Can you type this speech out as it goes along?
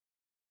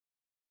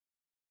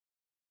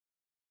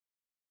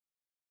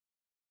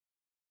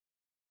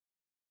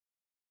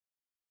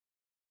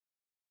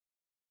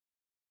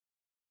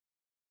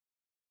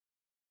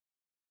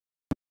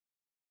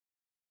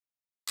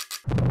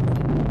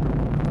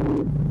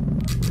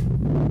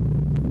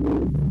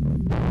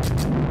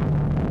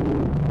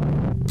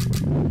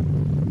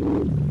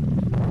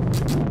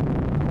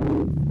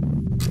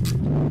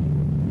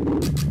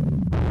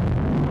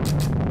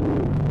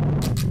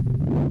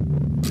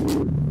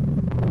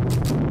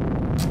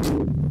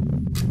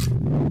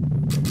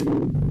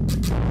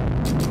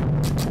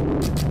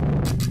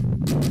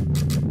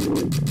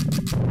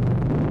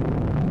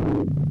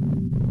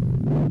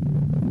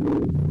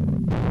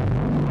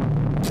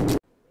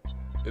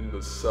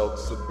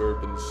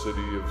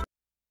city of...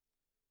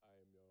 I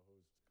am your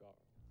host, Carl,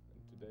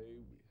 and today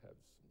we have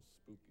some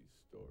spooky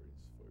stories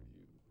for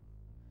you.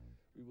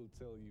 We will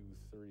tell you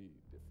 3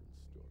 different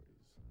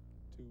stories.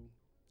 2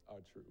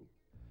 are true,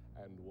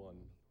 and 1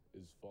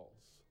 is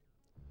false.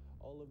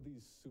 All of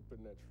these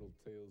supernatural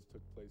tales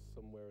took place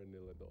somewhere in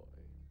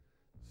Illinois.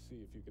 See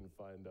if you can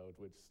find out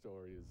which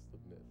story is the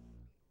myth.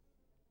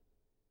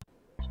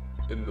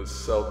 In the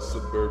south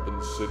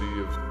suburban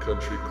city of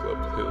Country Club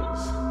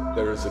Hills,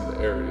 there is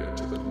an area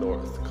to the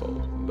north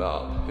called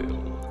Nob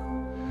Hill.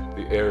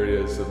 The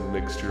area is a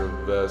mixture of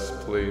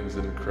vast plains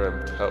and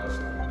cramped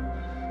housing.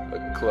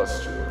 A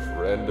cluster of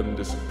random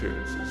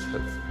disappearances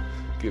have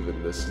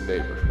given this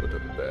neighborhood a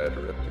bad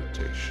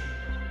reputation.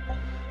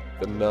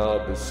 The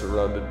Nob is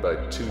surrounded by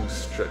 2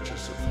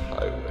 stretches of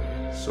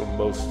highway, so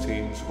most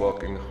teens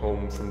walking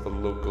home from the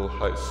local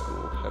high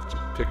school have to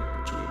pick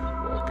between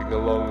walking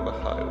along the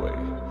highway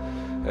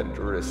and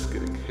risk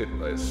getting hit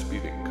by a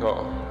speeding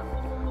car,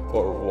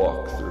 or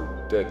walk through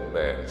Dead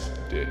Man's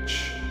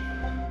Ditch.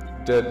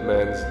 Dead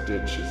Man's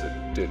Ditch is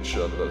a ditch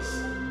on the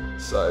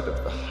side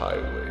of the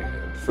highway,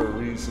 and for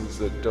reasons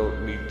that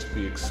don't need to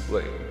be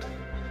explained,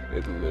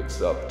 it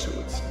lives up to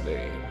its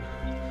name.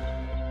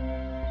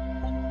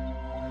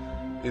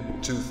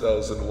 In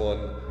 2001,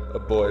 a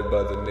boy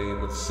by the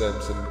name of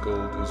Samson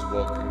Gold was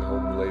walking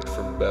home late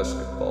from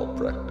basketball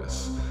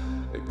practice,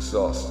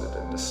 exhausted,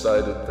 and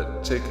decided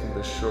that taking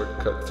the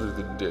shortcut through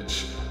the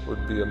ditch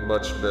would be a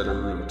much better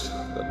route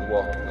than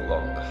walking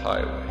along the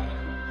highway.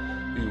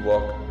 He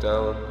walked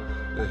down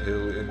the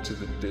hill into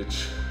the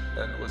ditch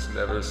and was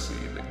never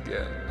seen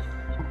again.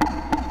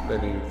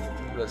 Many of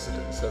the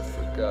residents have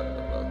forgotten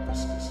about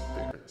this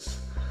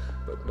disappearance,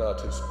 but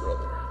not his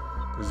brother.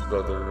 His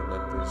brother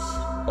remembers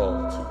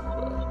all too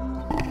well.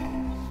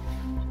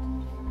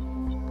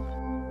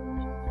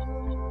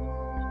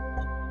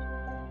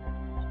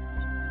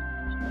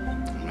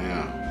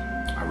 Man,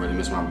 I really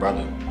miss my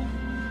brother.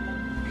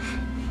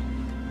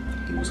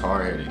 He was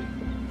hard-headed.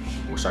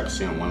 Wish I could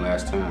see him one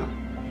last time.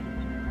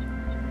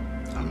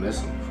 I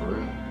miss him, for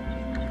real.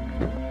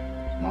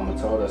 Mama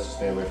told us to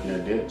stay away from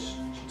that ditch.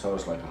 She told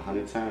us like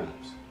 100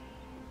 times.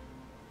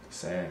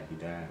 Sad, he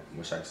died.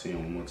 Wish I could see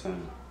him one more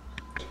time.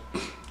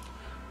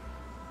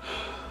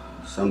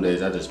 Some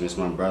days I just miss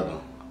my brother.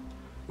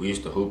 We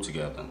used to hoop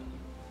together.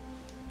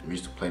 We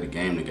used to play the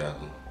game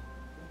together.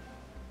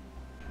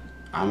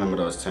 I remember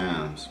those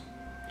times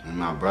when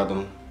my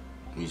brother,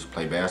 we used to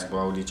play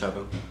basketball with each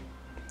other.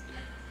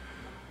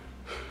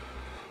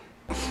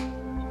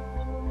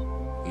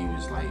 He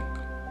was like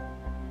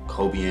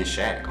Kobe and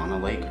Shaq on the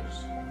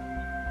Lakers.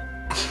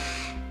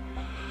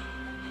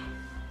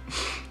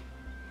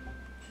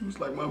 He was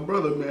like my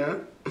brother,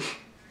 man.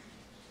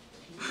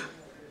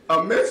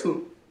 I miss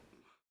him.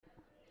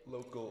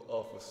 Local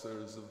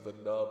officers of the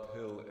Nob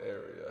Hill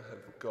area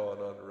have gone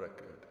on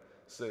record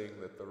saying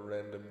that the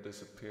random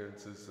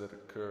disappearances that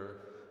occur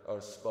are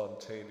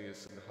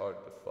spontaneous and hard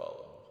to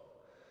follow,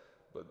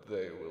 but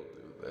they will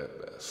do their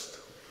best.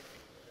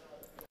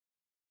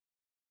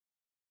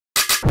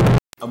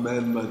 A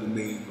man by the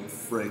name of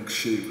Frank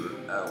Shaver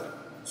Allen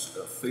was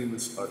a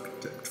famous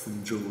architect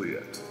from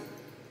Joliet.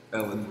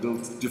 Allen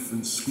built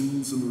different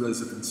schools and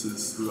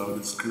residences throughout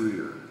his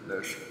career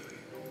nationally.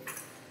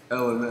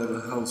 Allen had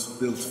a house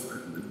built for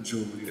him in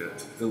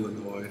Joliet,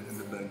 Illinois in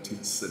the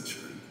 19th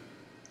century.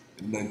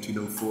 In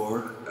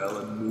 1904,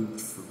 Allen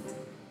moved from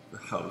the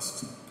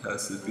house to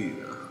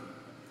Pasadena.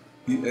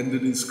 He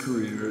ended his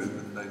career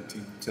in the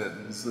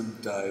 1910s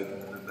and died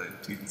in the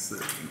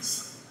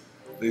 1930s.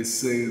 They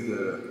say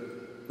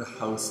that the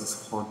house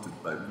is haunted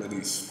by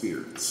many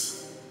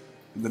spirits.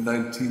 In the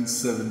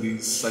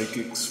 1970s,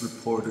 psychics,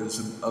 reporters,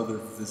 and other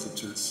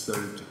visitors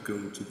started to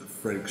go to the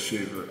Frank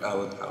Shaver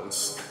Allen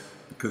house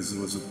because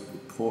there was a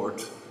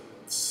report of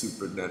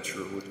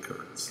supernatural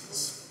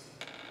occurrences.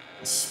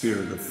 The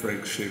spirit of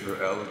Frank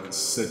Shaver Allen is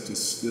said to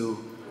still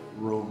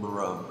roam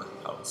around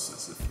the house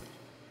as if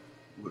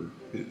it were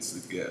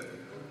his again.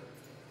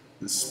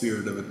 The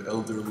spirit of an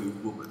elderly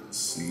woman is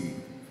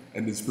seen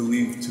and is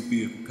believed to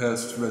be a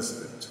past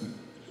resident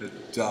who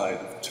had died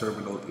of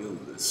terminal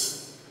illness.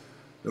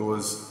 There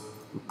was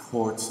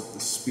reports of the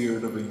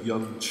spirit of a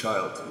young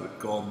child who had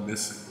gone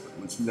missing but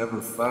was never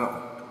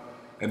found,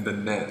 and a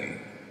nanny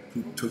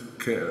who took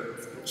care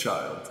of the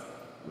child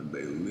when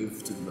they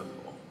lived in the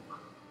home.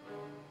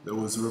 There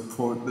was a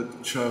report that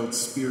the child's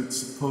spirit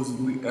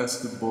supposedly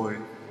asked the boy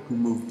who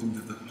moved into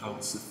the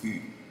house if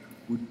he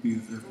would be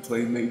their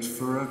playmate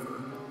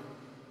forever.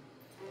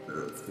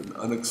 There have been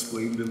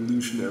unexplained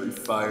illusionary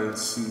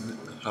fires seen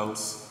at the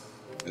house,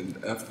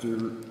 and after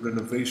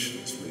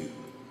renovations made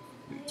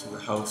to the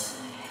house,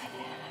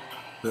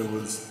 there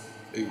was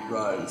a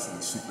rise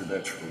in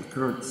supernatural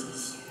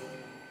occurrences.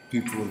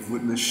 People have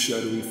witnessed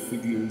shadowy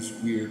figures,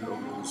 weird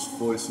odors,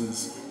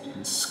 voices,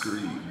 and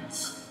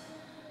screams.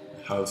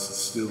 The house is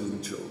still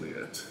in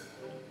Joliet,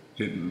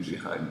 hidden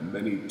behind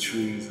many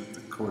trees at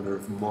the corner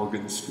of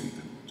Morgan Street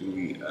and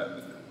Dewey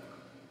Avenue.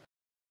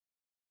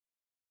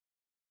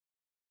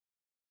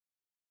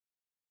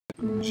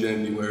 In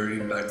January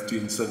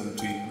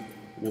 1917,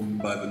 A woman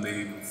by the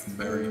name of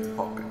Mary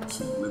Hawkins,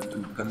 who lived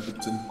in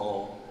Pemberton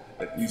Hall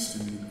at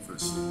Eastern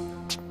University,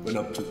 went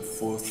up to the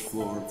 4th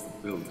floor of the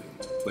building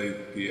to play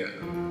the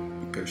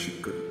piano because she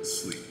couldn't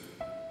sleep.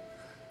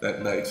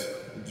 That night,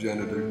 the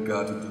janitor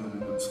got into the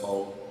woman's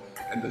hall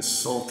and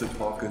assaulted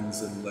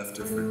Hawkins and left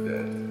her for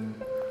dead.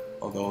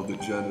 Although the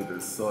janitor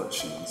thought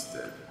she was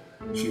dead,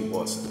 she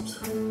wasn't.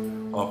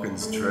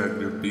 Hawkins dragged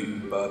her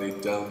beaten body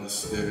down the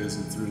stairs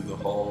and through the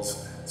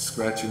halls,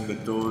 scratching the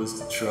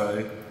doors to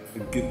try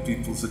and get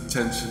people's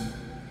attention.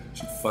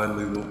 She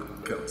finally woke a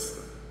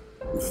counselor,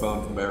 who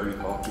found Mary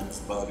Hawkins'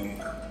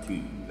 body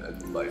beaten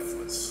and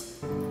lifeless.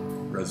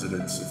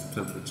 Residents of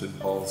Pemberton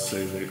Hall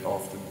say they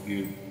often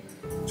hear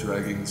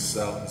dragging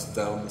sounds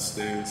down the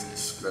stairs and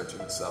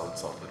scratching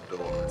sounds on the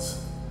doors.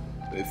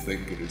 They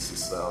think it is the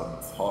sound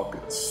of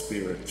Hawkins'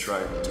 spirit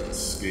trying to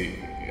escape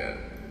again.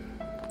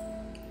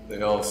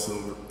 They also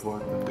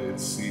report that they have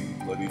seen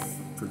bloody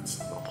footprints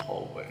in the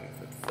hallway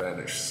that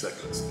vanish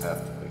seconds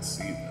after they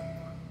see them.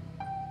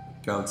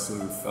 The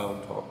counselor who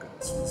found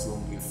Hawkins was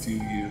only a few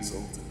years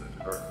older than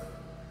her.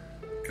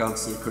 The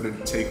counselor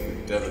couldn't take the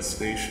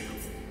devastation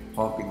of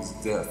Hawkins'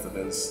 death, and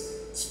as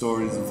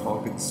stories of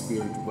Hawkins'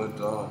 spirit went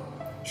on,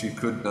 she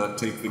could not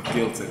take the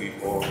guilt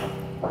anymore.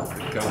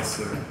 The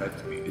counselor had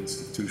to be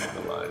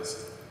institutionalized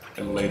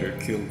and later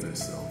killed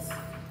herself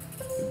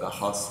in the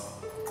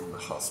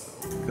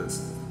hospital because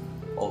of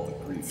all the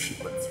grief she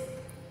went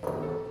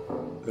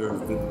through. There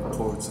have been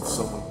reports of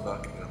someone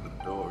knocking on the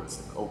doors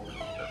and opening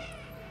them,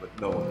 but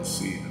no one is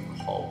seen in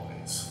the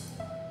hallways.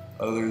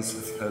 Others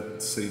have had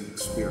the same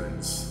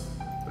experience,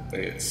 but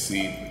they had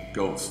seen the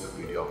ghost of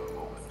a young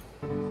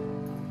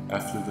woman.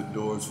 After the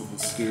doors were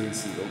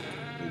mysteriously opened,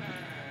 they would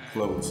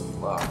close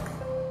and lock,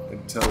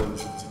 and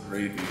televisions and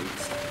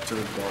radios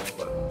turned off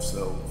by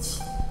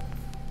themselves.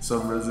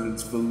 Some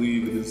residents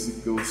believe it is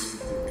the ghost of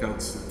the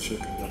counselor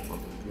checking up on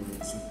the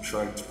girls and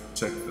trying to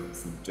protect them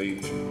from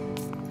danger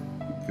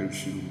because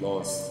she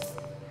lost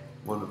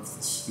one of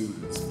the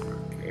students in her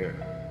care.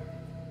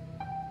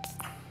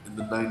 In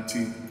the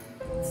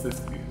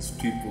 1950s,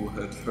 people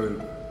had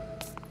heard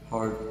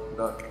hard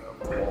knocking on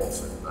the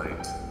walls at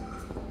night,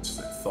 which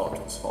they thought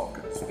was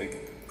Hawkins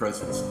making her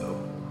presence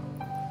known.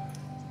 In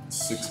the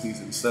 60s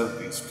and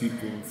 70s,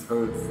 people have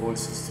heard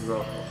voices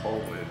throughout the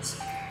hallways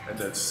and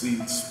have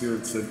seen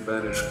spirits that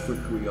vanish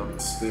quickly on the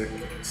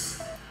staircase.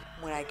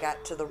 When I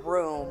got to the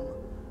room,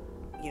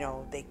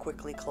 they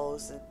quickly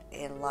closed it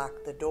and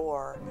locked the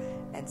door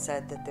and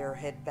said that there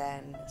had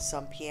been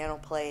some piano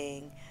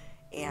playing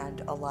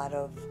and a lot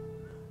of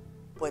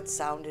what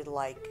sounded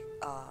like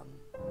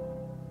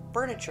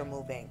furniture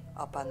moving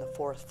up on the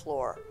 4th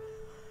floor.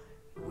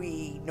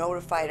 We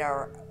notified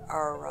our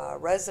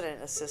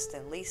resident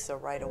assistant, Lisa,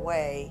 right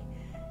away,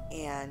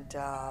 and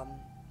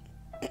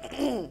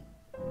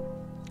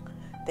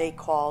they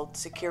called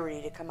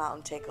security to come out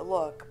and take a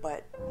look,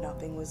 but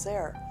nothing was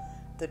there.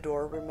 The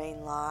door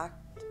remained locked.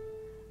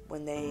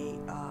 When they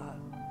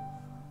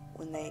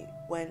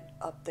went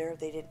up there,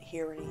 they didn't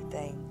hear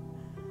anything.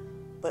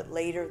 But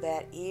later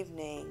that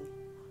evening,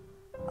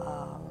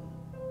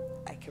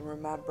 I can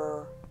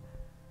remember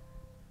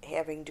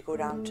having to go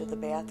down to the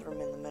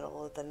bathroom in the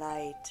middle of the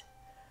night,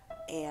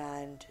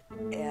 and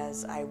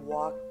as I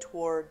walked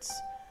towards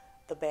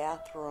the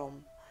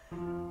bathroom,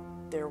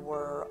 there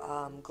were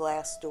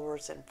glass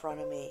doors in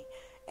front of me,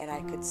 and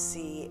I could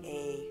see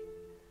a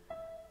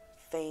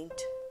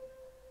faint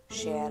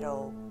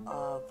shadow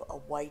of a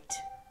white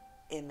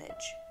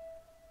image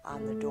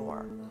on the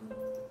door.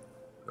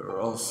 There are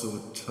also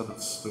a ton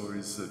of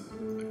stories that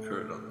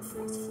occurred on the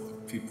 4th floor.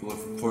 People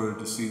have reported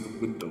to see the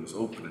windows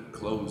open and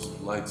close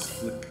and lights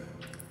flicker.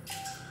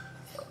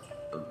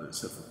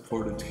 Others have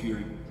reported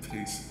hearing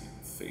pacing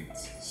and faint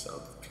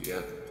sound of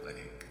piano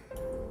playing.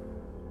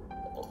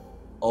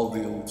 All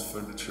the old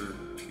furniture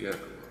and piano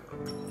were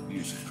up in the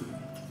music room,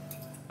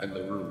 and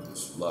the room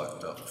was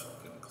locked up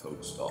and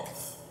closed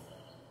off.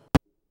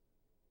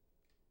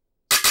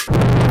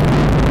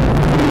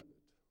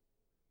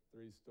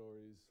 3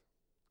 stories,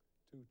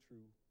 2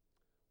 true,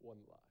 1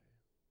 lie.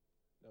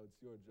 Now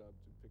it's your job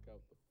to pick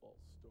out the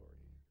false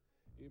story.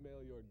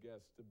 Email your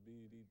guess to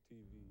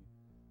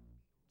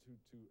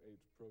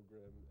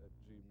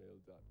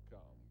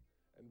bdtv228program@gmail.com,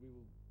 and we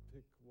will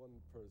pick one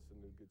person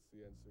who gets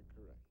the answer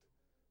correct,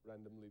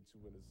 randomly to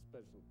win a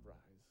special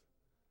prize.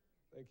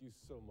 Thank you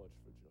so much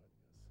for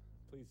joining us.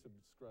 Please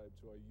subscribe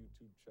to our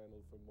YouTube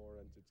channel for more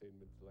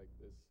entertainment like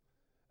this,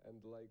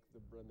 and like the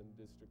Bremen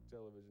District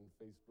Television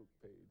Facebook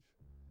page.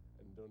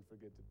 And don't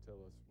forget to tell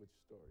us which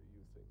story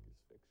you think is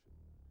fiction.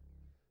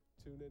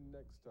 Tune in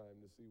next time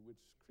to see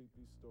which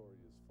creepy story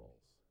is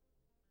false.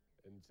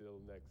 Until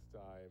next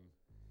time.